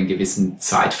über einen gewissen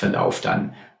Zeitverlauf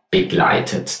dann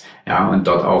begleitet, ja, und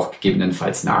dort auch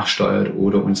gegebenenfalls nachsteuert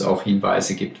oder uns auch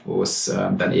Hinweise gibt, wo es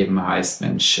dann eben heißt,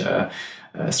 Mensch,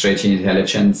 Strategy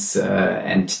Intelligence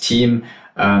and Team,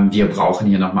 wir brauchen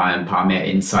hier nochmal ein paar mehr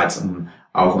Insights, um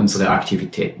auch unsere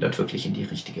Aktivitäten dort wirklich in die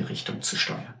richtige Richtung zu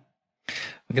steuern.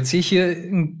 Jetzt sehe ich hier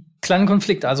einen kleinen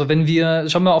Konflikt. Also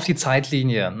schauen wir auf die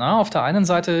Zeitlinie. Auf der einen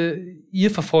Seite,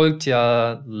 ihr verfolgt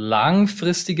ja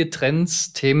langfristige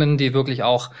Trends, Themen, die wirklich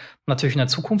auch natürlich in der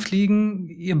Zukunft liegen.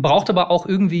 Ihr braucht aber auch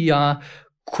irgendwie ja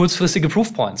kurzfristige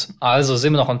Proofpoints. Also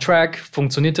sind wir noch on track?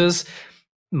 Funktioniert es?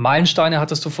 Meilensteine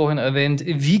hattest du vorhin erwähnt.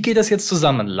 Wie geht das jetzt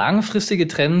zusammen? Langfristige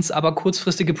Trends, aber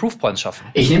kurzfristige Proofpoints schaffen?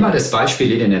 Ich nehme mal das Beispiel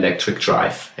Lead Electric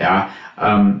Drive. Ja,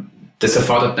 das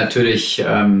erfordert natürlich,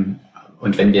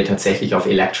 und wenn wir tatsächlich auf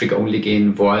Electric Only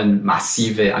gehen wollen,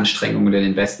 massive Anstrengungen und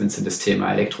Investments in das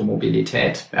Thema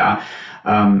Elektromobilität. Ja,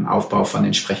 Aufbau von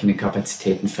entsprechenden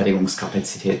Kapazitäten,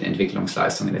 Fertigungskapazitäten,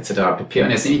 Entwicklungsleistungen etc. pp.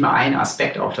 Und jetzt nehme ich mal einen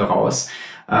Aspekt auch daraus.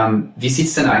 Wie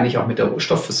sieht's denn eigentlich auch mit der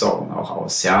Rohstoffversorgung auch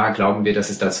aus? Ja, glauben wir, dass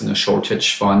es da zu einer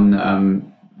Shortage von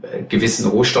gewissen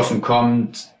Rohstoffen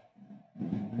kommt,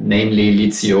 namely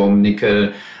Lithium,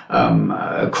 Nickel,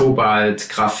 Kobalt,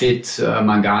 Graphit,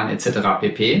 Mangan etc.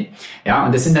 pp. Ja,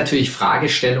 und das sind natürlich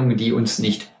Fragestellungen, die uns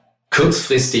nicht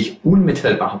kurzfristig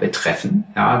unmittelbar betreffen,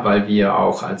 ja, weil wir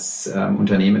auch als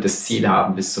Unternehmen das Ziel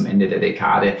haben, bis zum Ende der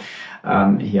Dekade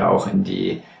hier auch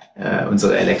in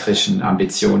unsere elektrischen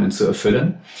Ambitionen zu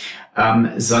erfüllen.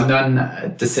 sondern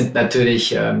das sind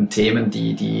natürlich Themen,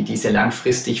 die sehr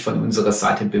langfristig von unserer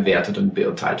Seite bewertet und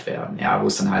beurteilt werden. Ja, wo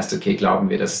es dann heißt, okay, glauben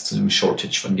wir, dass es zu einem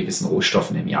Shortage von gewissen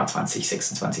Rohstoffen im Jahr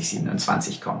 2026,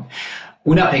 2027 kommt.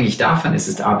 Unabhängig davon ist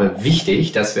es aber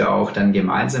wichtig, dass wir auch dann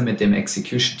gemeinsam mit dem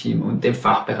Execution-Team und dem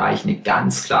Fachbereich eine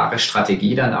ganz klare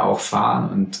Strategie dann auch fahren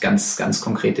und ganz, ganz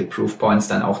konkrete Proof-Points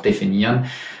dann auch definieren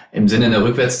im Sinne einer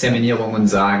Rückwärtsterminierung und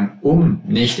sagen, um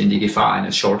nicht in die Gefahr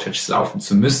eines Shortages laufen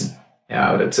zu müssen,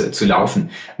 ja, oder zu laufen,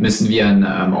 müssen wir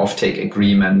ein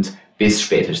Offtake-Agreement bis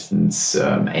spätestens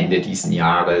Ende diesen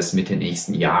Jahres, Mitte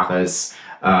nächsten Jahres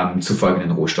zu folgenden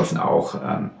Rohstoffen auch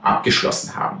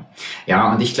abgeschlossen haben.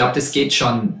 Ja, und ich glaube, das geht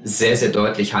schon sehr, sehr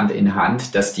deutlich Hand in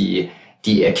Hand, dass die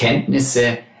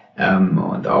Erkenntnisse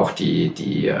und auch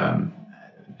die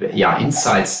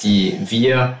Insights, die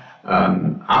wir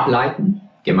ableiten,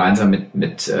 gemeinsam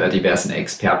mit diversen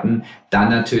Experten, dann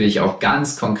natürlich auch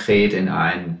ganz konkret in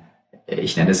ein,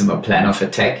 ich nenne es immer Plan of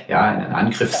Attack, ja, in einen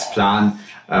Angriffsplan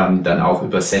dann auch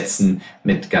übersetzen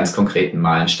mit ganz konkreten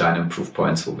Meilensteinen und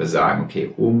Proofpoints, wo wir sagen,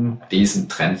 okay, um diesen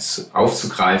Trend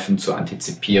aufzugreifen, zu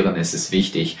antizipieren, ist es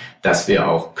wichtig, dass wir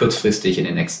auch kurzfristig in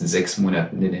den nächsten 6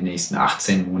 Monaten, in den nächsten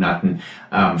 18 Monaten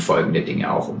folgende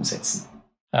Dinge auch umsetzen.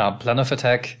 Ja, Plan of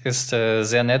Attack ist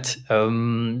sehr nett.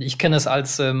 Ich kenne es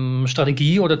als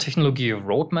Strategie- oder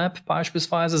Technologie-Roadmap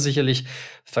beispielsweise, sicherlich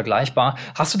vergleichbar.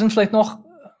 Hast du denn vielleicht noch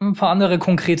ein paar andere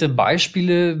konkrete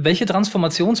Beispiele? Welche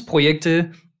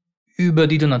Transformationsprojekte, über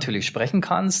die du natürlich sprechen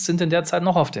kannst, sind in der Zeit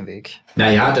noch auf dem Weg?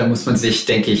 Naja, da muss man sich,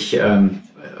 denke ich,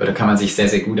 oder kann man sich sehr,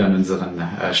 sehr gut an unseren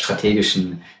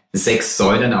strategischen 6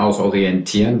 Säulen auch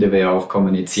orientieren, die wir ja auch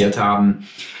kommuniziert haben.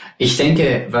 Ich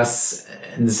denke, was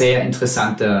ein sehr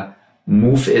interessanter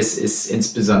Move ist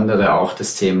insbesondere auch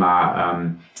das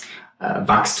Thema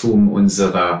Wachstum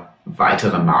unserer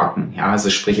weitere Marken, ja,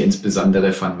 also sprich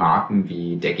insbesondere von Marken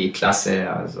wie der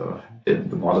G-Klasse, also the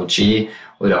Model G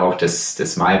oder auch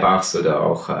des Maybachs oder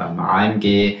auch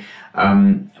AMG,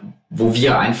 wo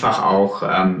wir einfach auch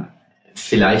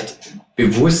vielleicht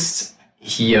bewusst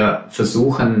hier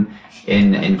versuchen,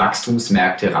 in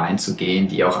Wachstumsmärkte reinzugehen,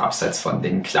 die auch abseits von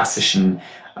den klassischen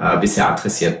bisher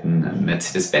adressierten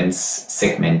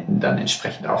Mercedes-Benz-Segmenten dann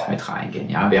entsprechend auch mit reingehen.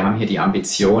 Ja, wir haben hier die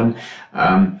Ambition,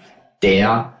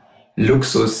 der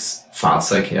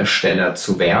Luxusfahrzeughersteller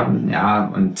zu werden, ja,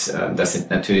 und das sind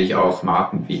natürlich auch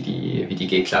Marken wie die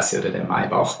G-Klasse oder der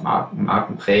Maybach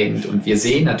markenprägend, und wir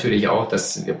sehen natürlich auch,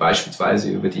 dass wir beispielsweise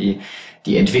über die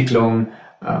Entwicklung,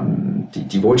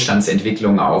 die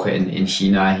Wohlstandsentwicklung auch in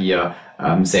China hier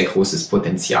sehr großes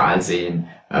Potenzial sehen,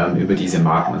 über diese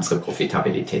Marken unsere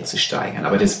Profitabilität zu steigern.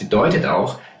 Aber das bedeutet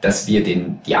auch, dass wir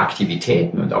die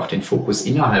Aktivitäten und auch den Fokus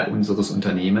innerhalb unseres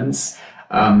Unternehmens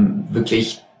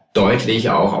wirklich deutlich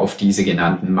auch auf diese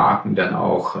genannten Marken dann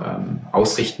auch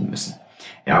ausrichten müssen.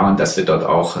 Ja, und dass wir dort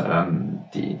auch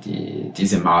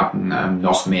diese Marken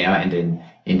noch mehr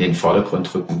in den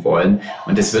Vordergrund rücken wollen.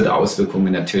 Und das wird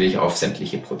Auswirkungen natürlich auf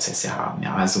sämtliche Prozesse haben.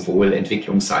 Ja, sowohl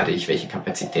entwicklungsseitig, welche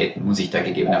Kapazitäten muss ich da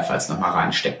gegebenenfalls nochmal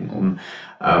reinstecken, um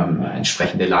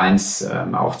entsprechende Lines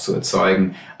auch zu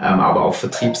erzeugen, aber auch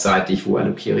vertriebsseitig, wo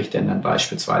allokiere ich denn dann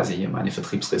beispielsweise hier meine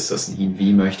Vertriebsressourcen hin,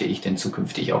 wie möchte ich denn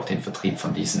zukünftig auch den Vertrieb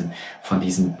von diesen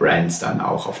Brands dann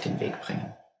auch auf den Weg bringen.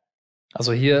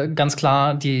 Also hier ganz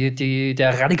klar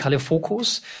der radikale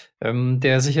Fokus,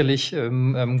 der sicherlich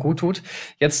gut tut.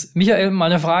 Jetzt, Michael, mal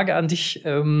eine Frage an dich.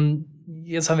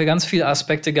 Jetzt haben wir ganz viele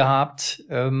Aspekte gehabt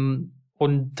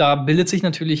und da bildet sich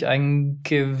natürlich ein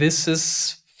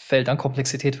gewisses Feld an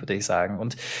Komplexität, würde ich sagen.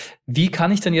 Und wie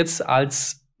kann ich denn jetzt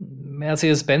als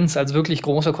Mercedes-Benz, als wirklich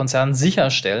großer Konzern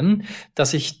sicherstellen,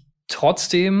 dass ich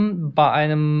trotzdem bei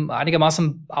einem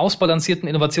einigermaßen ausbalancierten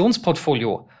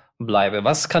Innovationsportfolio bleibe?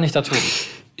 Was kann ich da tun?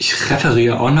 Ich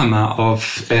referiere auch nochmal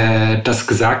auf das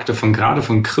Gesagte gerade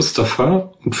von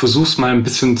Christopher und versuche es mal ein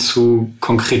bisschen zu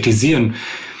konkretisieren.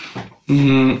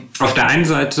 Auf der einen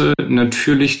Seite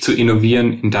natürlich zu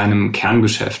innovieren in deinem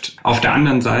Kerngeschäft. Auf der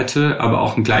anderen Seite aber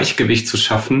auch ein Gleichgewicht zu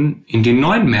schaffen in die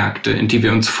neuen Märkte, in die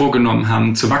wir uns vorgenommen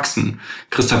haben zu wachsen.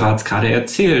 Christopher hat es gerade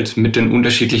erzählt, mit den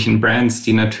unterschiedlichen Brands,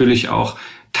 die natürlich auch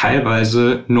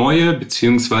teilweise neue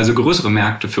bzw. größere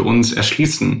Märkte für uns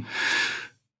erschließen.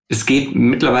 Es geht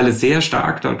mittlerweile sehr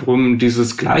stark darum,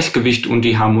 dieses Gleichgewicht und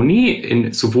die Harmonie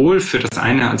sowohl für das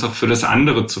eine als auch für das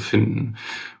andere zu finden.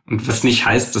 Und was nicht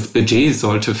heißt, das Budget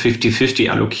sollte 50-50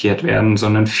 allokiert werden,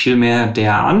 sondern vielmehr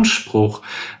der Anspruch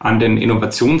an den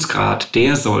Innovationsgrad,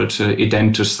 der sollte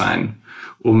identisch sein.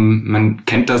 Man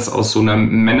kennt das aus so einer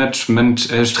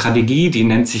Management-Strategie, die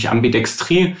nennt sich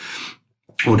Ambidextrie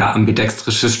oder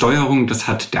ambidextrische Steuerung. Das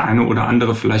hat der eine oder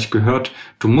andere vielleicht gehört.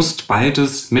 Du musst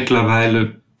beides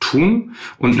mittlerweile tun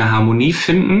und eine Harmonie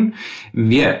finden.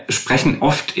 Wir sprechen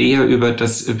oft eher über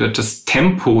das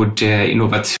Tempo der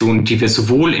Innovation, die wir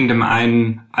sowohl in dem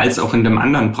einen als auch in dem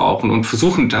anderen brauchen und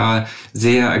versuchen da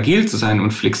sehr agil zu sein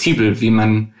und flexibel, wie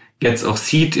man jetzt auch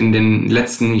sieht in den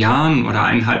letzten Jahren oder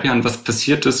 1,5 Jahren, was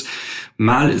passiert ist.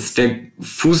 Mal ist der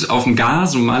Fuß auf dem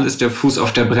Gas und mal ist der Fuß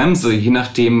auf der Bremse, je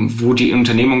nachdem, wo die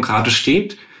Unternehmung gerade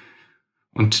steht.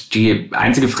 Und die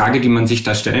einzige Frage, die man sich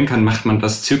da stellen kann, macht man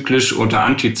das zyklisch oder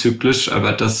antizyklisch,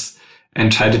 aber das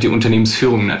entscheidet die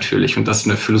Unternehmensführung natürlich und das ist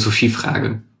eine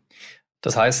Philosophiefrage.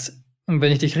 Das heißt,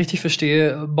 wenn ich dich richtig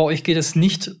verstehe, bei euch geht es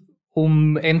nicht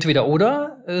um entweder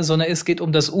oder, sondern es geht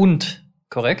um das und,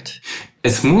 korrekt?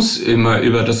 Es muss immer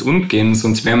über das Und gehen,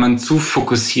 sonst wäre man zu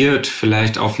fokussiert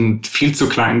vielleicht auf einen viel zu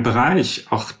kleinen Bereich.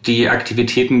 Auch die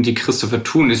Aktivitäten, die Christopher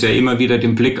tun, ist ja immer wieder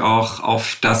den Blick auch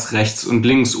auf das rechts und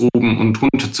links, oben und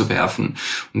runter zu werfen.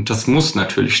 Und das muss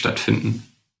natürlich stattfinden.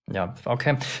 Ja,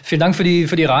 okay. Vielen Dank für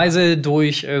die Reise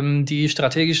durch die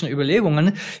strategischen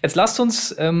Überlegungen. Jetzt lasst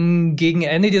uns gegen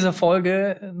Ende dieser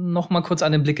Folge noch mal kurz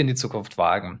einen Blick in die Zukunft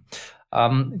wagen.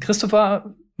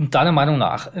 Christopher, deiner Meinung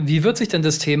nach, wie wird sich denn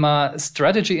das Thema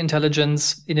Strategy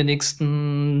Intelligence in den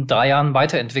nächsten 3 Jahren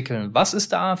weiterentwickeln? Was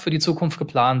ist da für die Zukunft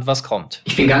geplant? Was kommt?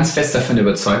 Ich bin ganz fest davon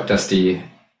überzeugt, dass die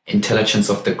Intelligence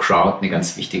of the Crowd eine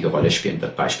ganz wichtige Rolle spielen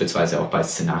wird, beispielsweise auch bei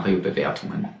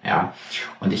Szenariobewertungen. Ja.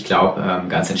 Und ich glaube,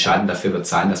 ganz entscheidend dafür wird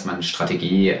sein, dass man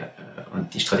Strategie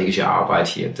und die strategische Arbeit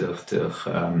hier durch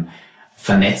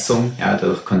Vernetzung, ja,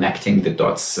 durch Connecting the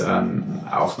Dots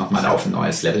auch nochmal auf ein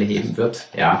neues Level heben wird.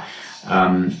 Ja.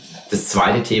 Das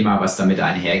zweite Thema, was damit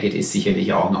einhergeht, ist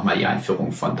sicherlich auch nochmal die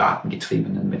Einführung von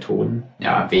datengetriebenen Methoden.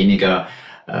 Ja, weniger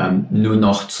nur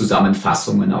noch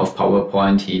Zusammenfassungen auf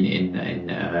PowerPoint hin in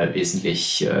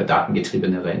wesentlich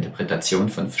datengetriebenere Interpretation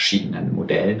von verschiedenen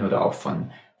Modellen oder auch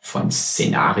von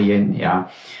Szenarien. Ja.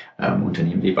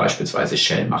 Unternehmen wie beispielsweise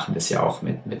Shell machen das ja auch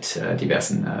mit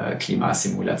diversen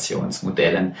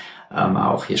Klimasimulationsmodellen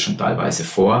auch hier schon teilweise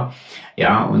vor.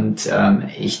 Ja, und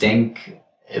ich denke,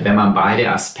 wenn man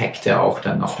beide Aspekte auch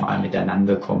dann nochmal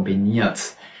miteinander kombiniert,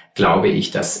 glaube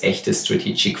ich, dass echte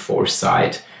Strategic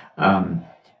Foresight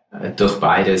durch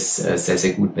beides sehr,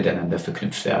 sehr gut miteinander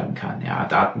verknüpft werden kann. Ja,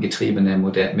 datengetriebene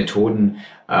Methoden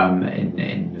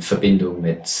in Verbindung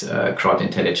mit Crowd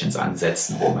Intelligence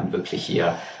Ansätzen, wo man wirklich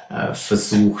hier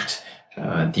versucht,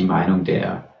 die Meinung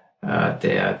der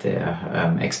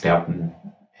Experten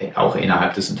auch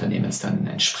innerhalb des Unternehmens dann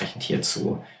entsprechend hier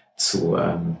zu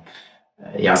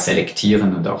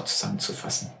selektieren und auch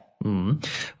zusammenzufassen. Und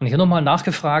ich habe nochmal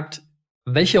nachgefragt,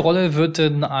 welche Rolle wird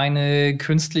denn eine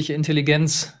künstliche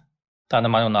Intelligenz deiner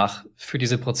Meinung nach für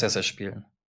diese Prozesse spielen?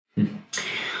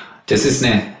 Das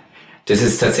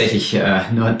ist tatsächlich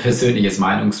nur ein persönliches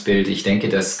Meinungsbild. Ich denke,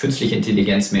 dass künstliche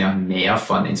Intelligenz mehr und mehr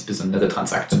von insbesondere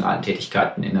transaktionalen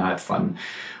Tätigkeiten innerhalb vom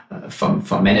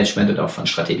Management oder auch von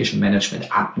strategischem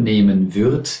Management abnehmen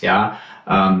wird. Ja,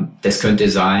 das könnte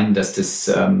sein, dass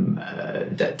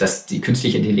dass die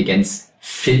künstliche Intelligenz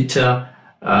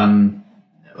Filterungen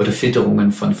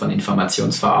von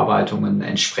Informationsverarbeitungen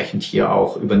entsprechend hier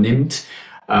auch übernimmt.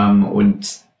 Und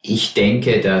ich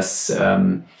denke, dass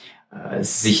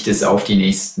sich das auf die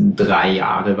nächsten 3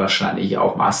 Jahre wahrscheinlich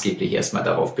auch maßgeblich erstmal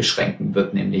darauf beschränken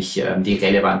wird, nämlich die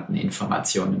relevanten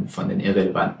Informationen von den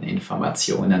irrelevanten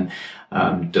Informationen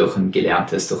durch ein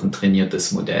gelerntes, durch ein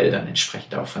trainiertes Modell dann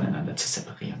entsprechend auch voneinander zu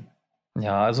separieren.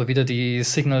 Ja, also wieder die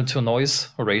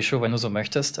Signal-to-Noise-Ratio, wenn du so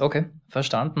möchtest. Okay,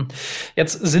 verstanden.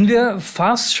 Jetzt sind wir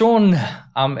fast schon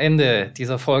am Ende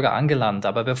dieser Folge angelangt.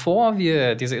 Aber bevor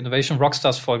wir diese Innovation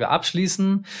Rockstars-Folge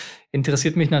abschließen,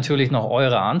 interessiert mich natürlich noch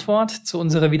eure Antwort zu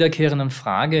unserer wiederkehrenden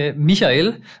Frage.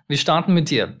 Michael, wir starten mit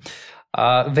dir.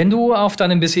 Wenn du auf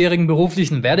deinen bisherigen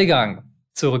beruflichen Werdegang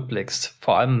zurückblickst,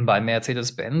 vor allem bei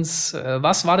Mercedes-Benz,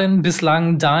 was war denn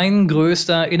bislang dein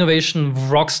größter Innovation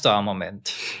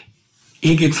Rockstar-Moment?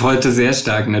 Hier geht's heute sehr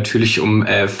stark natürlich um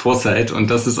Foresight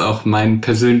und das ist auch mein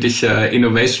persönlicher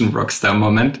Innovation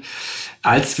Rockstar-Moment.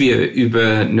 Als wir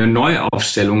über eine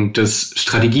Neuaufstellung des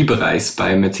Strategiebereichs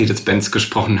bei Mercedes-Benz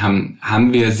gesprochen haben,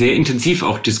 haben wir sehr intensiv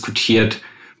auch diskutiert,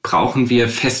 brauchen wir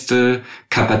feste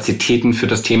Kapazitäten für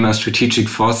das Thema Strategic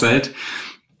Foresight?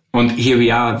 Und here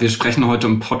we are. Wir sprechen heute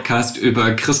im Podcast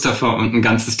über Christopher und ein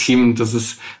ganzes Team. Das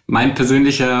ist mein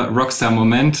persönlicher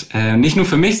Rockstar-Moment. Nicht nur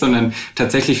für mich, sondern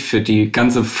tatsächlich für die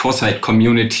ganze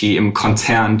Foresight-Community im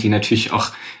Konzern, die natürlich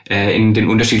auch in den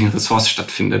unterschiedlichen Ressorts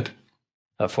stattfindet.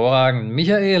 Hervorragend.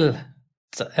 Michael,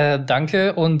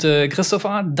 Danke. Und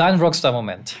Christopher, dein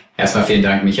Rockstar-Moment. Erstmal vielen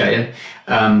Dank, Michael.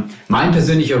 Mein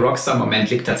persönlicher Rockstar-Moment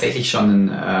liegt tatsächlich schon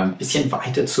ein bisschen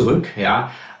weiter zurück,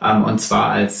 ja. Und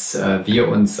zwar, als wir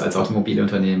uns als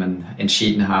Automobilunternehmen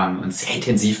entschieden haben, uns sehr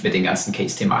intensiv mit den ganzen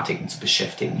Case-Thematiken zu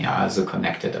beschäftigen, ja, also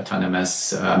Connected,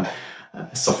 Autonomous,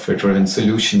 Software-Driven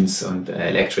Solutions und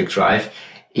Electric Drive.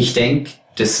 Ich denke,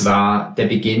 das war der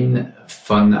Beginn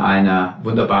von einer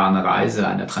wunderbaren Reise,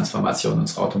 einer Transformation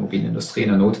unserer Automobilindustrie,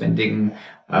 einer notwendigen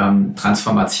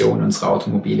Transformation unserer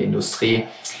Automobilindustrie.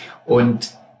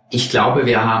 Und ich glaube,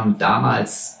 wir haben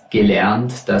damals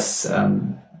gelernt, dass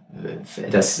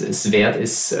es wert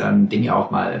ist, Dinge auch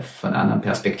mal von einer anderen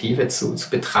Perspektive zu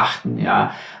betrachten,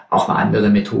 ja, auch mal andere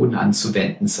Methoden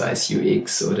anzuwenden, sei es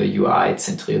UX oder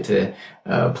UI-zentrierte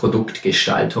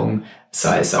Produktgestaltung,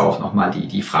 sei es auch nochmal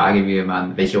die Frage,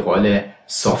 welche Rolle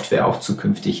Software auch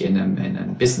zukünftig in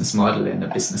einem Business Model, in der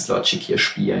Business Logic hier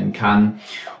spielen kann.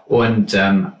 Und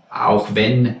auch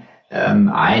wenn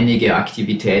einige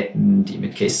Aktivitäten, die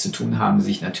mit Case zu tun haben,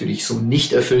 sich natürlich so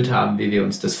nicht erfüllt haben, wie wir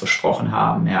uns das versprochen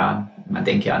haben. Ja, man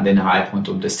denke an den Hype rund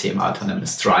um das Thema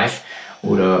Autonomous Drive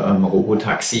oder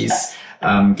Robotaxis.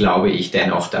 Glaube ich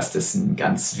dennoch, dass das ein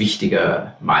ganz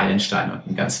wichtiger Meilenstein und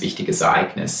ein ganz wichtiges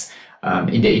Ereignis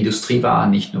in der Industrie war,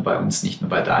 nicht nur bei uns, nicht nur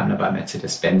bei Daimler, bei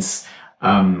Mercedes-Benz,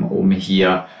 um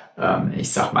hier,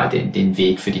 ich sag mal, den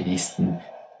Weg für die nächsten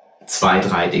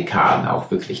 2-3 Dekaden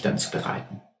auch wirklich dann zu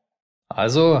bereiten.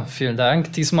 Also, vielen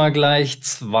Dank. Diesmal gleich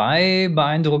 2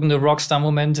 beeindruckende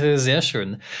Rockstar-Momente. Sehr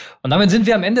schön. Und damit sind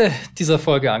wir am Ende dieser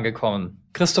Folge angekommen.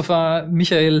 Christopher,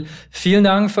 Michael, vielen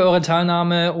Dank für eure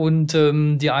Teilnahme und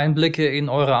die Einblicke in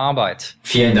eure Arbeit.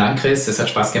 Vielen Dank, Chris. Es hat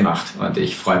Spaß gemacht und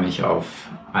ich freue mich auf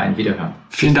ein Wiederhören.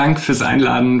 Vielen Dank fürs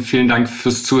Einladen. Vielen Dank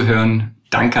fürs Zuhören.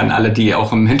 Danke an alle, die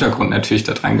auch im Hintergrund natürlich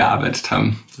daran gearbeitet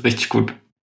haben. Richtig gut.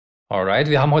 Alright,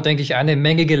 wir haben heute, denke ich, eine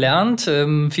Menge gelernt.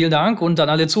 Vielen Dank und an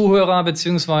alle Zuhörer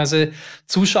bzw.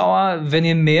 Zuschauer, wenn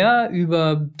ihr mehr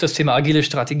über das Thema agile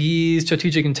Strategie,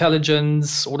 Strategic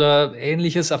Intelligence oder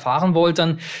Ähnliches erfahren wollt,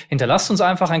 dann hinterlasst uns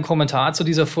einfach einen Kommentar zu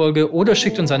dieser Folge oder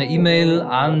schickt uns eine E-Mail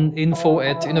an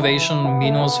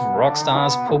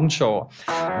info@innovation-rockstars.show.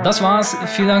 Das war's.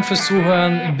 Vielen Dank fürs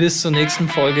Zuhören. Bis zur nächsten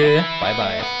Folge. Bye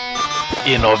bye.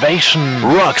 Innovation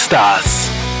Rockstars.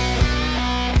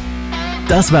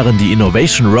 Das waren die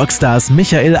Innovation Rockstars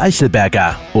Michael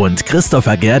Eichelberger und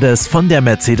Christopher Gerdes von der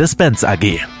Mercedes-Benz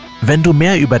AG. Wenn du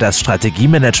mehr über das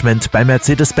Strategiemanagement bei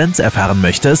Mercedes-Benz erfahren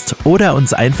möchtest oder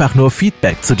uns einfach nur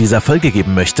Feedback zu dieser Folge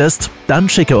geben möchtest, dann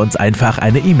schicke uns einfach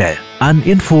eine E-Mail an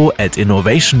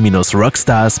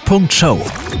info@innovation-rockstars.show.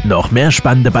 Noch mehr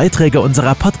spannende Beiträge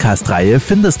unserer Podcast-Reihe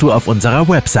findest du auf unserer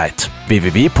Website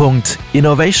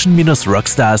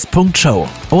www.innovation-rockstars.show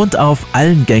und auf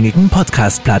allen gängigen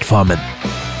Podcast-Plattformen.